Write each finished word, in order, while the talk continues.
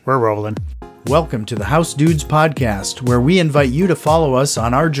We're rolling. Welcome to the House Dudes podcast, where we invite you to follow us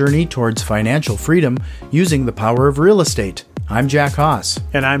on our journey towards financial freedom using the power of real estate. I'm Jack Haas.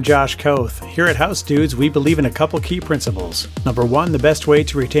 And I'm Josh Koth. Here at House Dudes, we believe in a couple key principles. Number one, the best way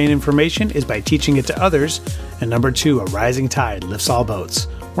to retain information is by teaching it to others. And number two, a rising tide lifts all boats.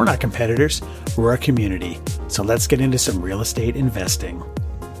 We're not competitors, we're a community. So let's get into some real estate investing.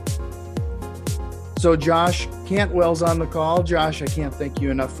 So Josh Cantwell's on the call. Josh, I can't thank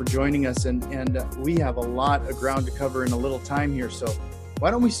you enough for joining us, and we have a lot of ground to cover in a little time here. So why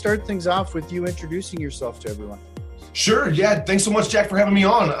don't we start things off with you introducing yourself to everyone? Sure. Yeah. Thanks so much, Jack, for having me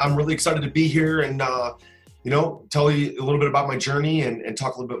on. I'm really excited to be here and, tell you a little bit about my journey and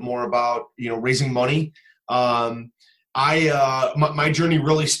talk a little bit more about, raising money. My journey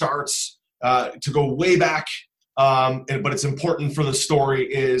really starts to go way back. But it's important for the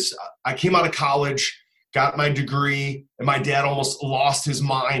story is I came out of college, got my degree, and my dad almost lost his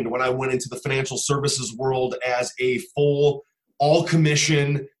mind when I went into the financial services world as a full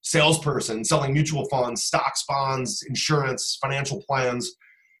all-commission salesperson selling mutual funds, stocks, bonds, insurance, financial plans.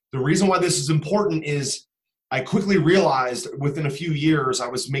 The reason why this is important is I quickly realized within a few years I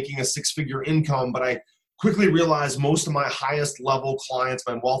was making a six-figure income, but I quickly realized most of my highest level clients,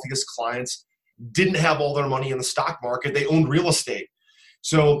 my wealthiest clients, didn't have all their money in the stock market. They owned real estate.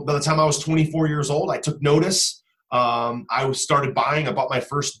 So by the time I was 24 years old, I took notice. I bought my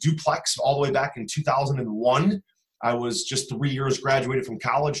first duplex all the way back in 2001. I was just 3 years graduated from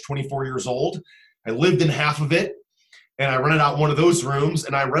college, 24 years old. I lived in half of it, and I rented out one of those rooms,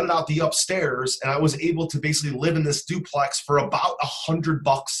 and I rented out the upstairs, and I was able to basically live in this duplex for about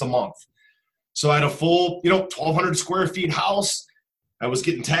 $100 a month. So I had a full, 1,200 square feet house. I was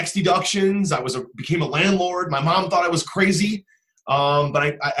getting tax deductions. Became a landlord. My mom thought I was crazy, but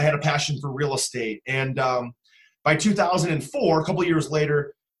I had a passion for real estate. And by 2004, a couple of years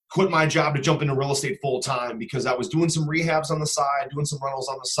later, quit my job to jump into real estate full time because I was doing some rehabs on the side, doing some rentals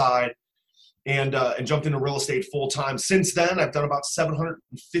on the side, and jumped into real estate full time. Since then, I've done about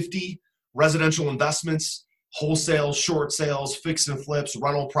 750 residential investments, wholesale, short sales, fix and flips,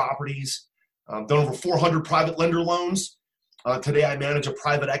 rental properties. Done over 400 private lender loans. Today, I manage a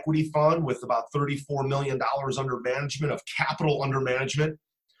private equity fund with about $34 million under management of capital under management.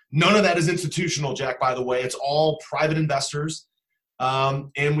 None of that is institutional, Jack, by the way. It's all private investors.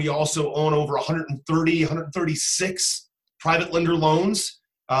 And we also own over 136 private lender loans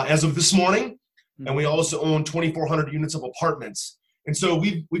as of this morning. And we also own 2,400 units of apartments. And so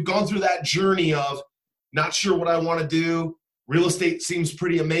we've gone through that journey of not sure what I want to do. Real estate seems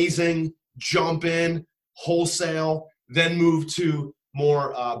pretty amazing. Jump in, wholesale. Then move to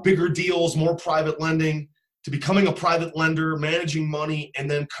more bigger deals, more private lending, to becoming a private lender, managing money, and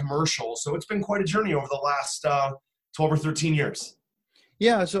then commercial. So it's been quite a journey over the last 12 or 13 years.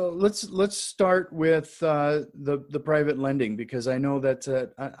 Yeah, so let's start with the private lending, because I know that's a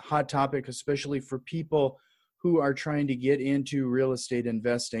hot topic, especially for people who are trying to get into real estate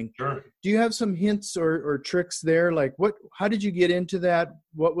investing. Sure. Do you have some hints or tricks there? Like how did you get into that?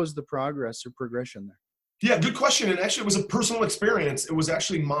 What was the progress or progression there? Yeah, good question. And actually, it was a personal experience. It was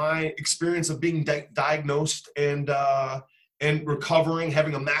actually my experience of being diagnosed and recovering,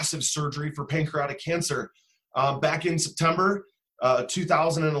 having a massive surgery for pancreatic cancer. Back in September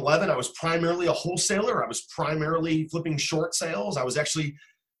 2011, I was primarily a wholesaler. I was primarily flipping short sales. I was actually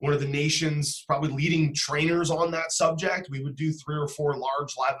one of the nation's probably leading trainers on that subject. We would do 3 or 4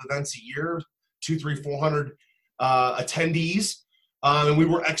 large live events a year, 400 attendees. And we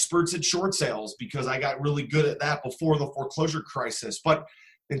were experts at short sales because I got really good at that before the foreclosure crisis. But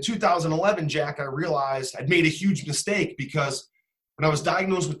in 2011, Jack, I realized I'd made a huge mistake because when I was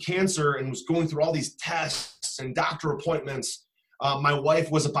diagnosed with cancer and was going through all these tests and doctor appointments, my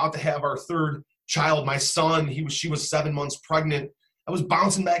wife was about to have our third child, my son. She was 7 months pregnant. I was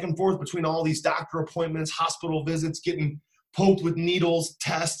bouncing back and forth between all these doctor appointments, hospital visits, getting poked with needles,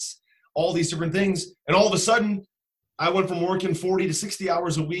 tests, all these different things. And all of a sudden, I went from working 40 to 60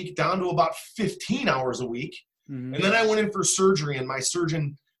 hours a week down to about 15 hours a week. Mm-hmm. And then I went in for surgery, and my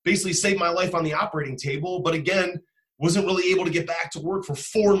surgeon basically saved my life on the operating table, but again, wasn't really able to get back to work for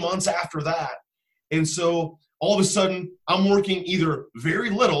 4 months after that. And so all of a sudden, I'm working either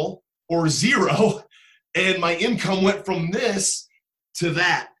very little or zero, and my income went from this to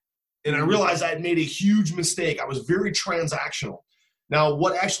that. And I realized I had made a huge mistake. I was very transactional. Now,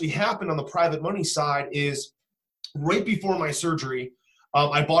 what actually happened on the private money side is right before my surgery,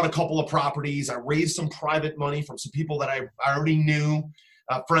 I bought a couple of properties. I raised some private money from some people that I already knew,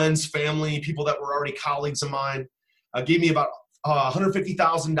 friends, family, people that were already colleagues of mine. Gave me about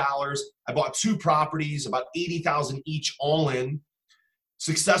 $150,000. I bought 2 properties, about $80,000 each all in.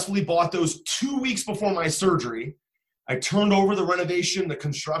 successfully bought those 2 weeks before my surgery. I turned over the renovation, the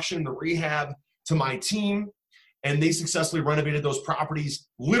construction, the rehab to my team, and they successfully renovated those properties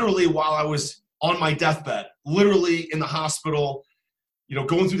literally while I was on my deathbed, literally in the hospital,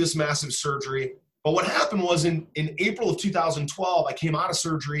 going through this massive surgery. But what happened was in April of 2012, I came out of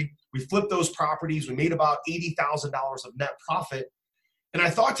surgery. We flipped those properties. We made about $80,000 of net profit. And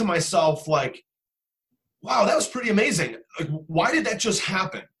I thought to myself, like, wow, that was pretty amazing. Like, why did that just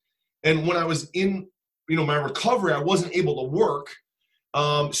happen? And when I was in, my recovery, I wasn't able to work.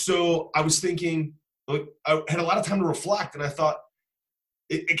 So I was thinking, like, I had a lot of time to reflect, and I thought,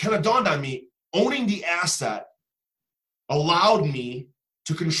 it kind of dawned on me, owning the asset allowed me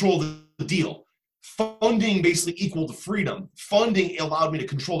to control the deal. Funding basically equal to freedom. Funding allowed me to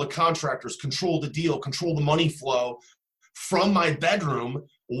control the contractors, control the deal, control the money flow from my bedroom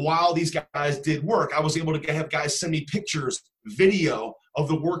while these guys did work. I was able to have guys send me pictures, video of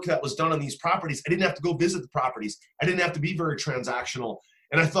the work that was done on these properties. I didn't have to go visit the properties. I didn't have to be very transactional.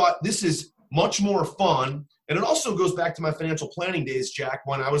 And I thought, this is much more fun. And it also goes back to my financial planning days, Jack.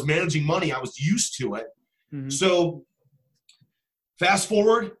 When I was managing money, I was used to it. Mm-hmm. So fast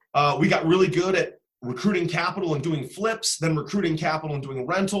forward, we got really good at recruiting capital and doing flips, then recruiting capital and doing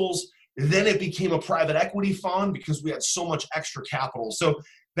rentals. Then it became a private equity fund because we had so much extra capital. So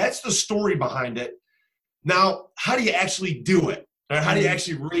that's the story behind it. Now, how do you actually do it? How do you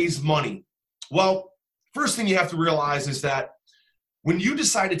actually raise money? Well, first thing you have to realize is that when you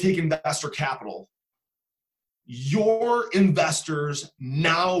decide to take investor capital, your investors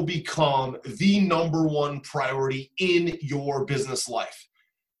now become the number one priority in your business life.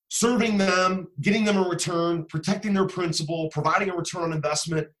 Serving them, getting them a return, protecting their principal, providing a return on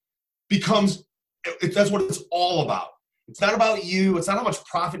investment that's what it's all about. It's not about you. It's not how much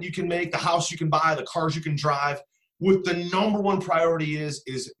profit you can make, the house you can buy, the cars you can drive. What the number one priority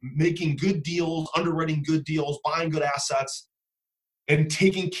is making good deals, underwriting good deals, buying good assets, and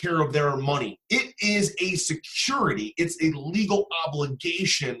taking care of their money. It is a security. It's a legal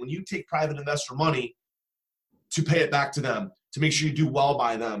obligation when you take private investor money to pay it back to them, to make sure you do well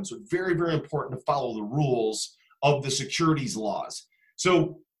by them. So it's very, very important to follow the rules of the securities laws.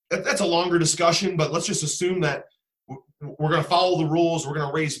 So that's a longer discussion, but let's just assume that we're going to follow the rules. We're going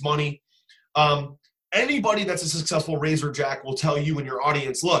to raise money. Anybody that's a successful raiser, Jack, will tell you in your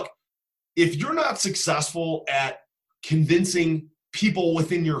audience, look, if you're not successful at convincing people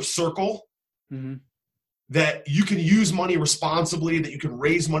within your circle that you can use money responsibly, that you can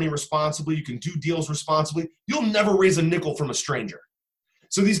raise money responsibly, you can do deals responsibly, you'll never raise a nickel from a stranger.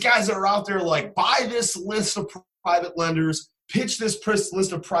 So these guys that are out there like, buy this list of private lenders, pitch this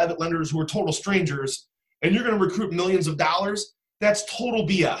list of private lenders who are total strangers, and you're going to recruit millions of dollars, that's total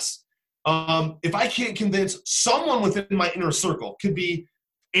BS. If I can't convince someone within my inner circle, could be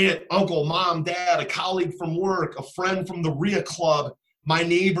aunt, uncle, mom, dad, a colleague from work, a friend from the RIA club, my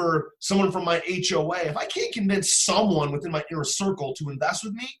neighbor, someone from my HOA, if I can't convince someone within my inner circle to invest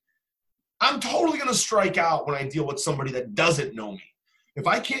with me, I'm totally going to strike out when I deal with somebody that doesn't know me. If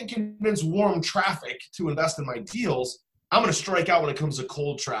I can't convince warm traffic to invest in my deals, I'm going to strike out when it comes to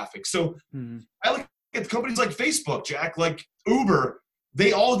cold traffic. So I look at companies like Facebook, Jack, like Uber.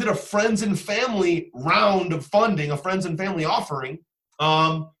 They all did a friends and family round of funding, a friends and family offering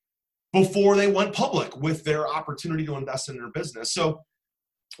before they went public with their opportunity to invest in their business. So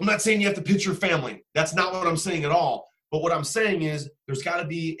I'm not saying you have to pitch your family. That's not what I'm saying at all. But what I'm saying is there's got to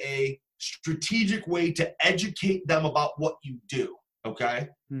be a strategic way to educate them about what you do, okay?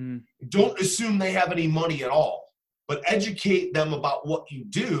 Don't assume they have any money at all, but educate them about what you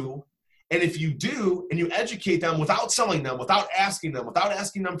do. And if you do, and you educate them without selling them, without asking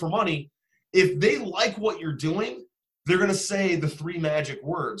them for money, if they like what you're doing, they're going to say the three magic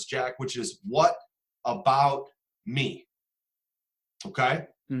words, Jack, which is, what about me? Okay?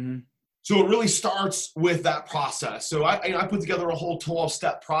 So it really starts with that process. So I put together a whole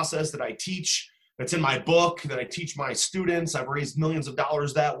 12-step process that I teach, that's in my book, that I teach my students. I've raised millions of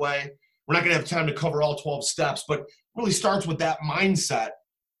dollars that way. We're not going to have time to cover all 12 steps, but it really starts with that mindset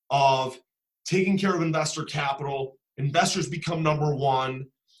of taking care of investor capital. Investors become number one,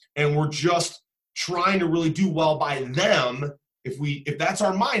 and we're just trying to really do well by them. If that's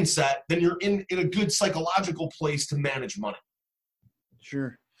our mindset, then you're in a good psychological place to manage money.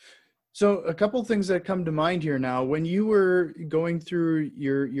 Sure. So a couple things that come to mind here now. When you were going through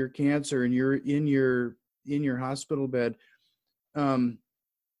your cancer and you're in your hospital bed, it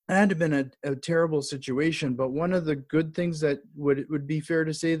had to have been a terrible situation. But one of the good things that would be fair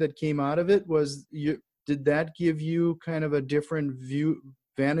to say that came out of it was, did that give you kind of a different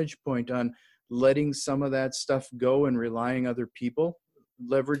vantage point on letting some of that stuff go and relying on other people?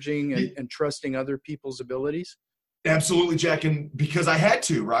 leveraging and trusting other people's abilities? Absolutely, Jack. And because I had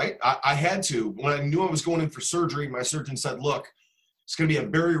to, right? I had to. When I knew I was going in for surgery, my surgeon said, look, it's going to be a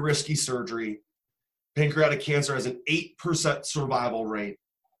very risky surgery. Pancreatic cancer has an 8% survival rate.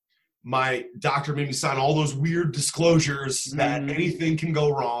 My doctor made me sign all those weird disclosures that anything can go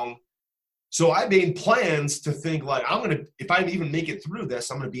wrong. So I made plans to think like, if I even make it through this,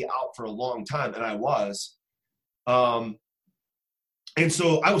 I'm going to be out for a long time. And I was. And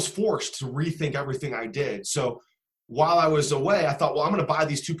so I was forced to rethink everything I did. So while I was away, I thought, well, I'm going to buy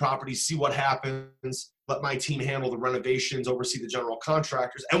these 2 properties, see what happens, let my team handle the renovations, oversee the general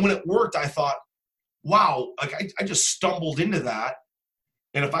contractors. And when it worked, I thought, wow, like I just stumbled into that.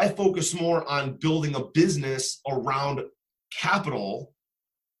 And if I focus more on building a business around capital,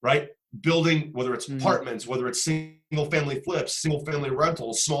 right? Building, whether it's apartments, whether it's single family flips, single family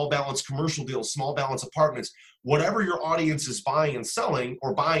rentals, small balance commercial deals, small balance apartments, whatever your audience is buying and selling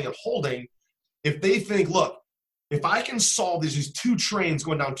or buying and holding, if they think, look, if I can solve these 2 trains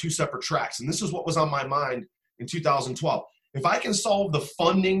going down 2 separate tracks, and this is what was on my mind in 2012, if I can solve the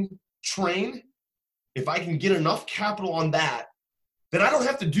funding train, if I can get enough capital on that, then I don't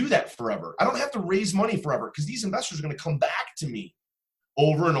have to do that forever. I don't have to raise money forever because these investors are going to come back to me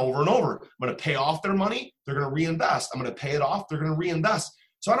over and over and over. I'm going to pay off their money. They're going to reinvest. I'm going to pay it off. They're going to reinvest.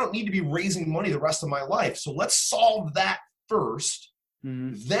 So I don't need to be raising money the rest of my life. So let's solve that first.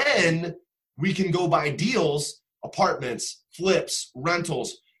 Then we can go buy deals, apartments, flips,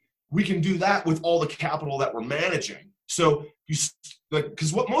 rentals. We can do that with all the capital that we're managing. So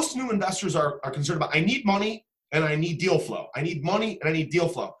because what most new investors are concerned about, I need money and I need deal flow. I need money and I need deal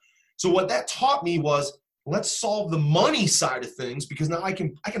flow. So what that taught me was, let's solve the money side of things, because now I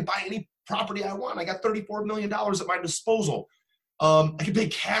can buy any property I want. I got $34 million at my disposal. I can pay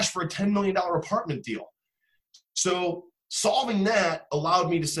cash for a $10 million apartment deal. So solving that allowed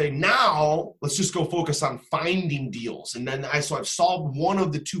me to say, now let's just go focus on finding deals. And then I've solved one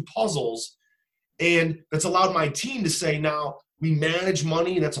of the 2 puzzles, and that's allowed my team to say, now we manage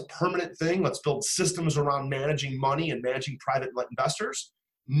money, and that's a permanent thing. Let's build systems around managing money and managing private investors.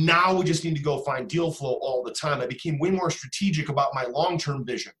 Now we just need to go find deal flow all the time. I became way more strategic about my long-term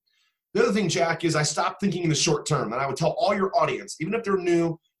vision. The other thing, Jack, is I stopped thinking in the short term. And I would tell all your audience, even if they're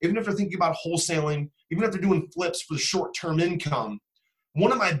new, even if they're thinking about wholesaling, even if they're doing flips for the short-term income,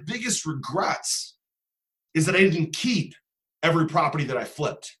 one of my biggest regrets is that I didn't keep every property that I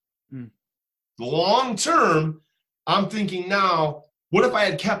flipped. Long term, I'm thinking now, what if I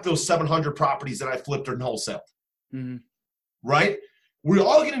had kept those 700 properties that I flipped or wholesaled? Right? We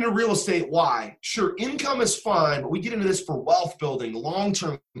all get into real estate. Why? Sure, income is fine, but we get into this for wealth building,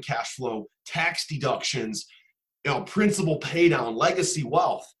 long-term cash flow, tax deductions, principal pay down, legacy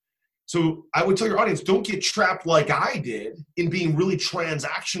wealth. So I would tell your audience, don't get trapped like I did in being really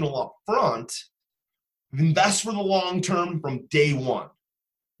transactional up front. Invest for the long term from day one.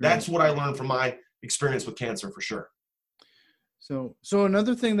 That's what I learned from my experience with cancer, for sure. So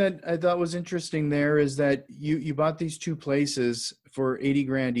another thing that I thought was interesting there is that you bought these 2 places for 80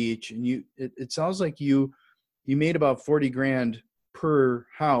 grand each, and it sounds like you made about 40 grand per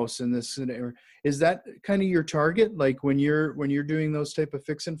house in this scenario. Is that kind of your target, like when you're doing those type of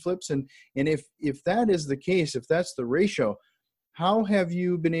fix and flips? And if that is the case, if that's the ratio, how have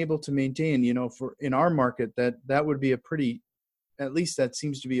you been able to maintain, for in our market, that would be at least that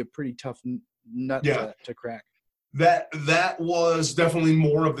seems to be a pretty tough nut to crack. That was definitely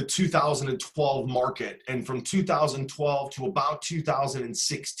more of the 2012 market. And from 2012 to about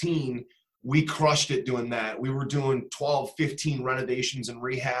 2016, we crushed it doing that. We were doing 12, 15 renovations and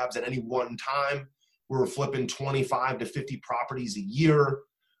rehabs at any one time. We were flipping 25 to 50 properties a year,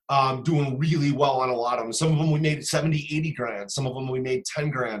 doing really well on a lot of them. Some of them we made 70, 80 grand. Some of them we made 10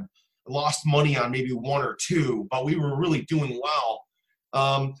 grand. Lost money on maybe 1 or 2, but we were really doing well.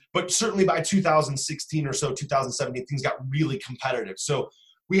 But certainly by 2016 or so, 2017, things got really competitive. So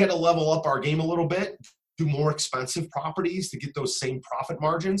we had to level up our game a little bit, do more expensive properties to get those same profit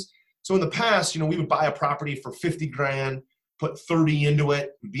margins. So in the past, we would buy a property for 50 grand, put 30 into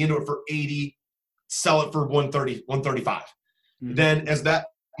it, we'd be into it for 80, sell it for 130, 135. Then as that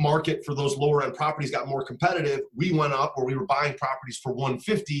market for those lower end properties got more competitive, we went up where we were buying properties for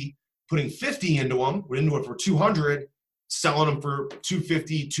 150, putting 50 into them. We're into it for 200, selling them for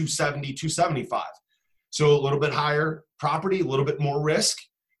 250, 270, 275. So a little bit higher property, a little bit more risk.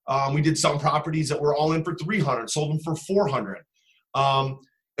 We did some properties that were all in for 300, sold them for 400.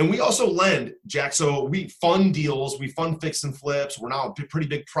 And we also lend, Jack. So we fund deals, we fund fix and flips. We're now a pretty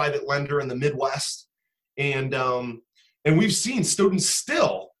big private lender in the Midwest. And we've seen students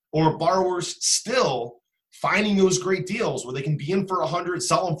still, or borrowers still, finding those great deals where they can be in for 100,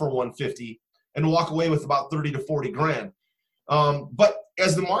 sell them for 150, and walk away with about 30 to 40 grand. But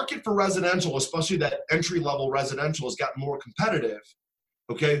as the market for residential, especially that entry-level residential, has gotten more competitive,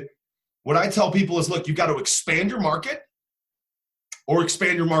 okay, what I tell people is, look, you've got to expand your market or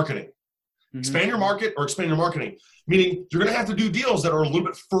expand your marketing. Mm-hmm. Expand your market or expand your marketing, meaning you're going to have to do deals that are a little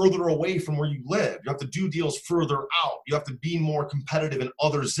bit further away from where you live. You have to do deals further out. You have to be more competitive in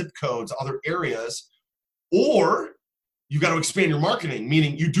other zip codes, other areas, or you got to expand your marketing,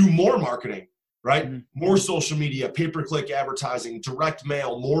 meaning you do more marketing, right? Mm-hmm. More social media, pay-per-click advertising, direct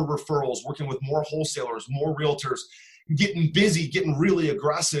mail, more referrals, working with more wholesalers, more realtors, getting busy, getting really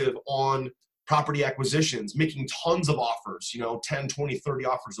aggressive on property acquisitions, making tons of offers, 10, 20, 30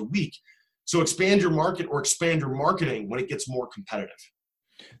 offers a week. So expand your market or expand your marketing when it gets more competitive.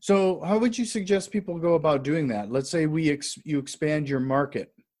 So how would you suggest people go about doing that? Let's say you expand your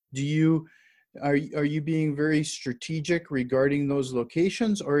market. Are you being very strategic regarding those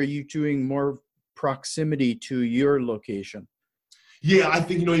locations, or are you doing more proximity to your location? Yeah, I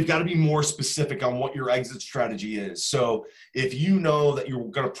think, you've got to be more specific on what your exit strategy is. So if you know that you're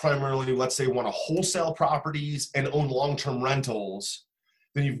going to primarily, let's say, want to wholesale properties and own long-term rentals,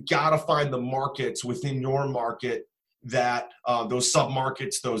 then you've got to find the markets within your market that those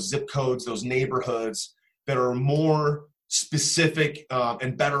submarkets, those zip codes, those neighborhoods that are more specific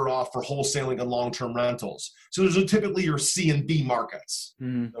and better off for wholesaling and long-term rentals. So those are typically your C and B markets,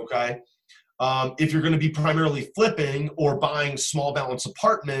 okay? If you're going to be primarily flipping or buying small balance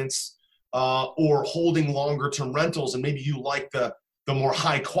apartments or holding longer-term rentals, and maybe you like the more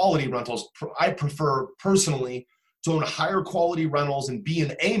high-quality rentals, I prefer personally to own higher quality rentals in B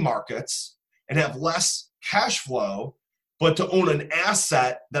and A markets and have less cash flow, but to own an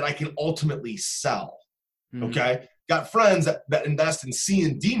asset that I can ultimately sell, okay? Got friends that invest in C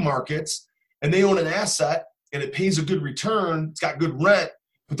and D markets, and they own an asset, and it pays a good return, it's got good rent,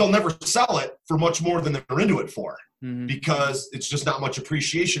 but they'll never sell it for much more than they're into it for because it's just not much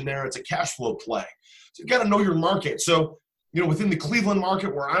appreciation there. It's a cash flow play. So you got to know your market. So, within the Cleveland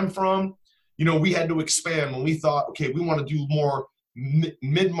market where I'm from, we had to expand when we thought, okay, we want to do more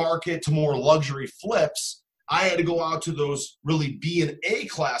mid-market to more luxury flips. I had to go out to those really B and A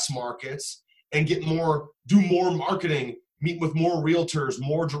class markets and do more marketing, meet with more realtors,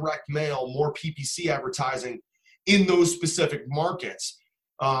 more direct mail, more PPC advertising in those specific markets.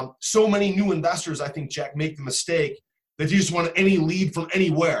 So many new investors, I think, Jack, make the mistake that you just want any lead from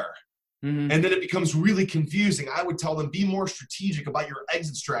anywhere. And then it becomes really confusing. I would tell them, be more strategic about your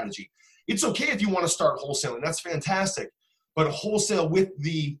exit strategy. It's okay if you want to start wholesaling. That's fantastic. But wholesale with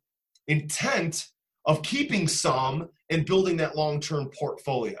the intent of keeping some and building that long-term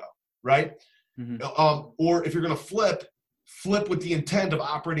portfolio, right? Or if you're going to flip with the intent of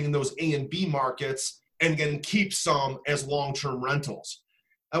operating in those A and B markets and then keep some as long-term rentals.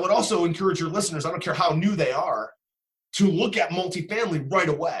 I would also encourage your listeners, I don't care how new they are, to look at multifamily right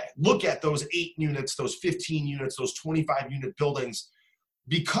away. Look at those 8 units, those 15 units, those 25-unit buildings.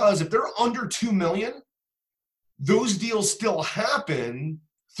 Because if they're under $2 million, those deals still happen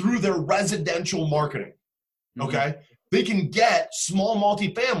through their residential marketing, okay? They can get small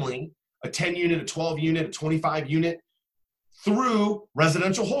multifamily, a 10-unit, a 12-unit, a 25-unit, through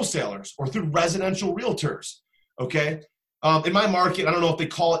residential wholesalers or through residential realtors, okay? In my market, I don't know if they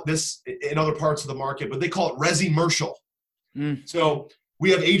call it this in other parts of the market, but they call it resi-mercial. So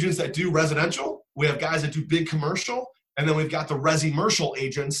we have agents that do residential, we have guys that do big commercial, and then we've got the resi-mercial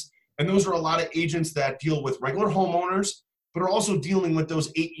agents, and those are a lot of agents that deal with regular homeowners, but are also dealing with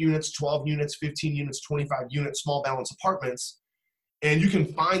those 8 units, 12 units, 15 units, 25 units, small balance apartments. And you can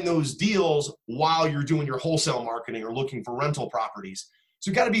find those deals while you're doing your wholesale marketing or looking for rental properties.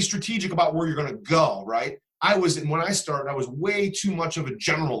 So you've got to be strategic about where you're going to go, right? When I started, I was way too much of a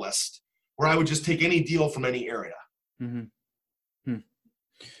generalist where I would just take any deal from any area.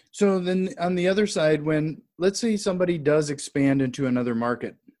 So then on the other side, when let's say somebody does expand into another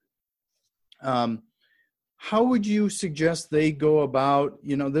market, how would you suggest they go about,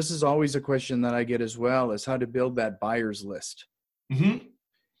 this is always a question that I get as well, is how to build that buyer's list. And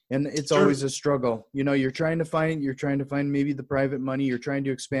it's always a struggle. You're trying to find maybe the private money, you're trying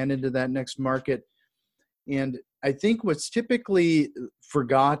to expand into that next market. And I think what's typically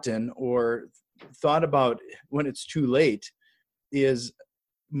forgotten or thought about when it's too late is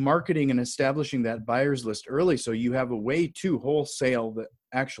marketing and establishing that buyer's list early, so you have a way to wholesale the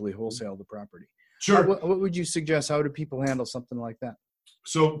property. Sure. What would you suggest? How do people handle something like that?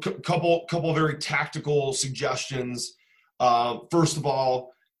 So couple very tactical suggestions. First of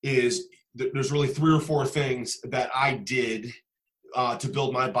all is there's really 3 or 4 things that I did to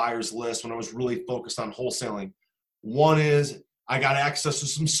build my buyers list when I was really focused on wholesaling. One is I got access to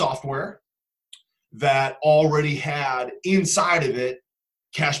some software that already had inside of it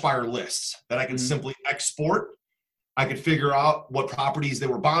cash buyer lists that I could simply export. I could figure out what properties they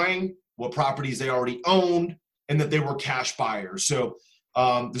were buying, what properties they already owned, and that they were cash buyers. So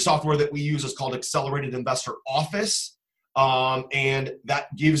the software that we use is called Accelerated Investor Office, and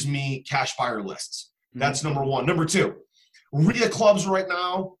that gives me cash buyer lists. That's number one. Number two, RIA clubs right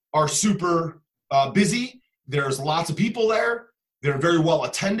now are super busy. There's lots of people there. They're very well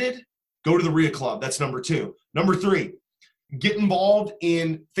attended. Go to the RIA club. That's number two. Number three, get involved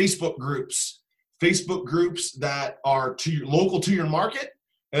in Facebook groups that are local to your market,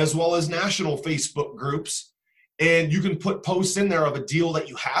 as well as national Facebook groups. And you can put posts in there of a deal that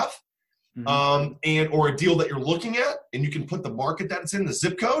you have, or a deal that you're looking at, and you can put the market that it's in, the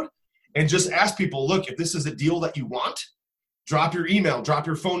zip code, and just ask people, look, if this is a deal that you want, drop your email, drop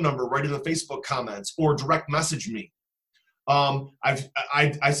your phone number right in the Facebook comments, or direct message me.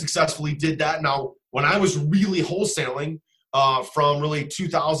 I successfully did that. Now, when I was really wholesaling from really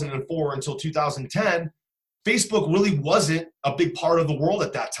 2004 until 2010, Facebook really wasn't a big part of the world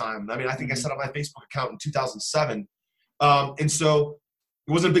at that time. I mean, I think I set up my Facebook account in 2007. And so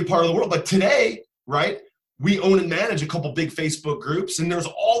it wasn't a big part of the world. But today, right, we own and manage a couple big Facebook groups, and there's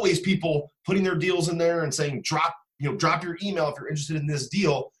always people putting their deals in there and saying, drop your email if you're interested in this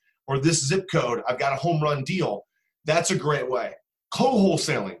deal or this zip code. I've got a home run deal. That's a great way.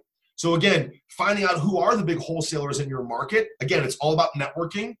 Co-wholesaling. So again, finding out who are the big wholesalers in your market. Again, it's all about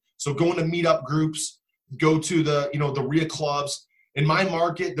networking. So going to meetup groups, go to the RIA clubs. In my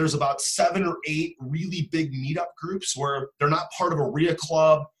market, there's about 7 or 8 really big meetup groups where they're not part of a RIA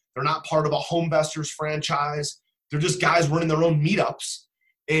club. They're not part of a Homevestors franchise. They're just guys running their own meetups.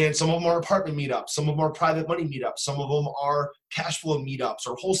 And some of them are apartment meetups. Some of them are private money meetups. Some of them are cash flow meetups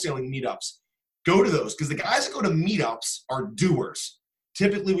or wholesaling meetups. Go to those, because the guys that go to meetups are doers.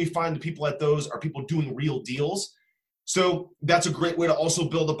 Typically, we find the people at those are people doing real deals. So that's a great way to also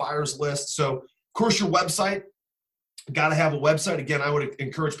build a buyer's list. So, of course, your website, got to have a website. Again, I would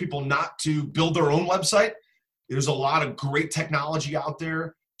encourage people not to build their own website. There's a lot of great technology out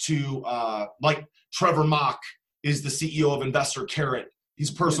there like Trevor Mock is the CEO of Investor Carrot.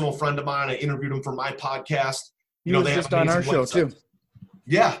 He's a personal friend of mine. I interviewed him for my podcast. He was just on our show too.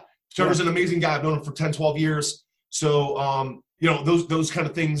 Yeah. Trevor's an amazing guy. I've known him for 10, 12 years. So, those kind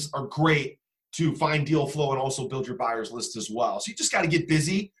of things are great to find deal flow and also build your buyer's list as well. So you just got to get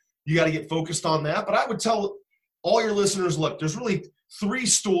busy. You got to get focused on that. But I would tell all your listeners, look, there's really 3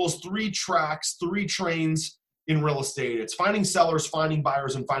 stools, 3 tracks, 3 trains in real estate. It's finding sellers, finding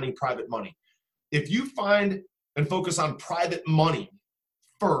buyers, and finding private money. If you find and focus on private money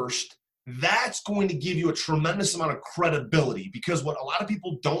first, that's going to give you a tremendous amount of credibility, because what a lot of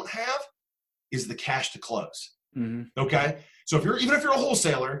people don't have is the cash to close. Okay. So even if you're a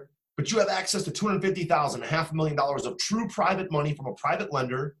wholesaler, but you have access to $250,000, $500,000 of true private money from a private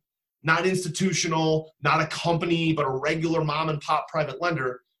lender, not institutional, not a company, but a regular mom and pop private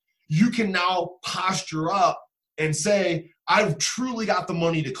lender, you can now posture up and say, I've truly got the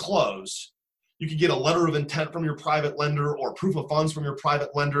money to close. You could get a letter of intent from your private lender or proof of funds from your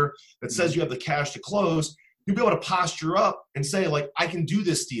private lender that says you have the cash to close. You'll be able to posture up and say, like, I can do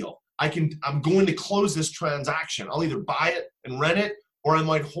this deal. I'm going to close this transaction. I'll either buy it and rent it, or I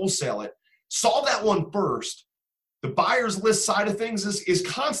might wholesale it. Solve that one first. The buyer's list side of things is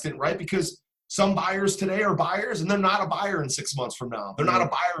constant, right? Because some buyers today are buyers, and they're not a buyer in 6 months from now. They're not a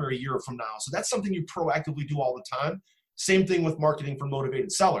buyer a year from now. So that's something you proactively do all the time. Same thing with marketing for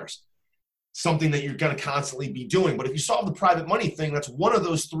motivated sellers. Something that you're going to constantly be doing. But if you solve the private money thing, that's one of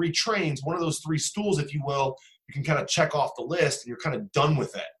those 3 trains, one of those 3 stools, if you will. You can kind of check off the list and you're kind of done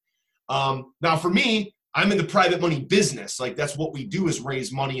with it. Now for me, I'm in the private money business. Like, that's what we do, is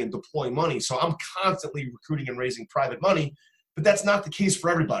raise money and deploy money. So I'm constantly recruiting and raising private money, but that's not the case for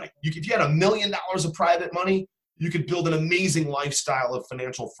everybody. If you had $1 million of private money, you could build an amazing lifestyle of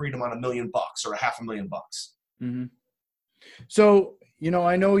financial freedom on $1 million or $500,000. Mm-hmm. So,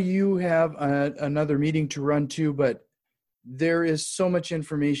 I know you have another meeting to run to, but there is so much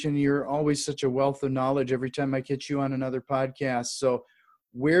information. You're always such a wealth of knowledge every time I catch you on another podcast. So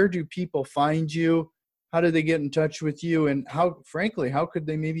where do people find you? How do they get in touch with you? And how could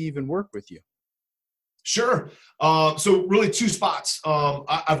they maybe even work with you? Sure. So really 2 spots.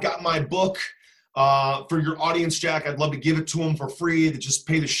 I've got my book for your audience, Jack. I'd love to give it to them for free. To just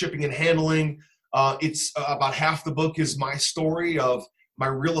pay the shipping and handling. It's about half the book is my story of my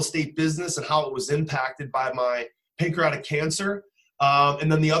real estate business and how it was impacted by my pancreatic cancer.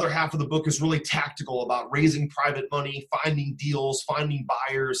 And then the other half of the book is really tactical about raising private money, finding deals, finding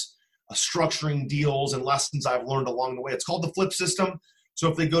buyers, structuring deals, and lessons I've learned along the way. It's called the Flip System. So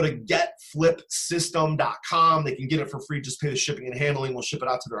if they go to getflipsystem.com, they can get it for free. Just pay the shipping and handling. We'll ship it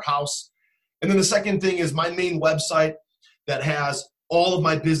out to their house. And then the second thing is my main website that has all of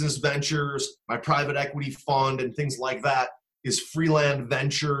my business ventures, my private equity fund, and things like that is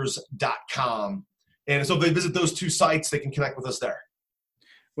freelandventures.com. And so if they visit those two sites, they can connect with us there.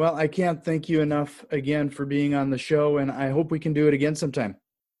 Well, I can't thank you enough again for being on the show, and I hope we can do it again sometime.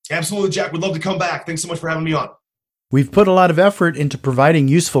 Absolutely, Jack. We'd love to come back. Thanks so much for having me on. We've put a lot of effort into providing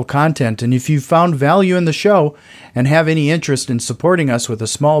useful content, and if you found value in the show and have any interest in supporting us with a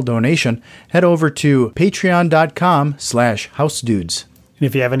small donation, head over to patreon.com/housedudes. And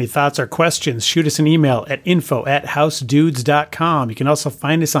if you have any thoughts or questions, shoot us an email at info@housedudes.com. You can also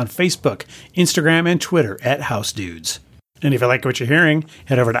find us on Facebook, Instagram, and Twitter @housedudes. And if you like what you're hearing,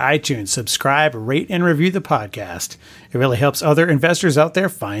 head over to iTunes, subscribe, rate, and review the podcast. It really helps other investors out there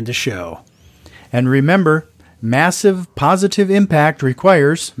find the show. And remember, massive positive impact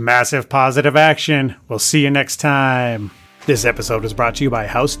requires massive positive action. We'll see you next time. This episode was brought to you by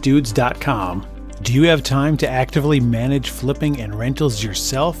housedudes.com. Do you have time to actively manage flipping and rentals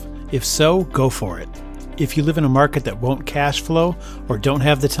yourself? If so, go for it. If you live in a market that won't cash flow or don't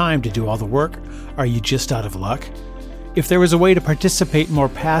have the time to do all the work, are you just out of luck? If there was a way to participate more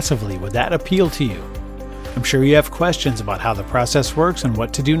passively, would that appeal to you? I'm sure you have questions about how the process works and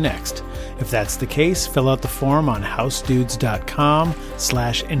what to do next. If that's the case, fill out the form on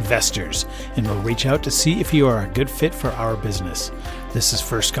housedudes.com/investors, and we'll reach out to see if you are a good fit for our business. This is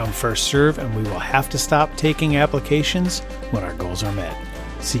first come, first serve, and we will have to stop taking applications when our goals are met.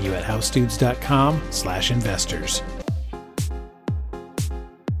 See you at housedudes.com/investors.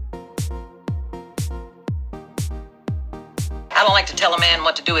 I don't like to tell a man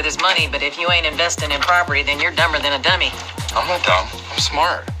what to do with his money, but if you ain't investing in property, then you're dumber than a dummy. I'm not dumb. I'm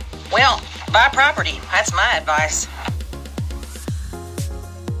smart. Well, buy property. That's my advice.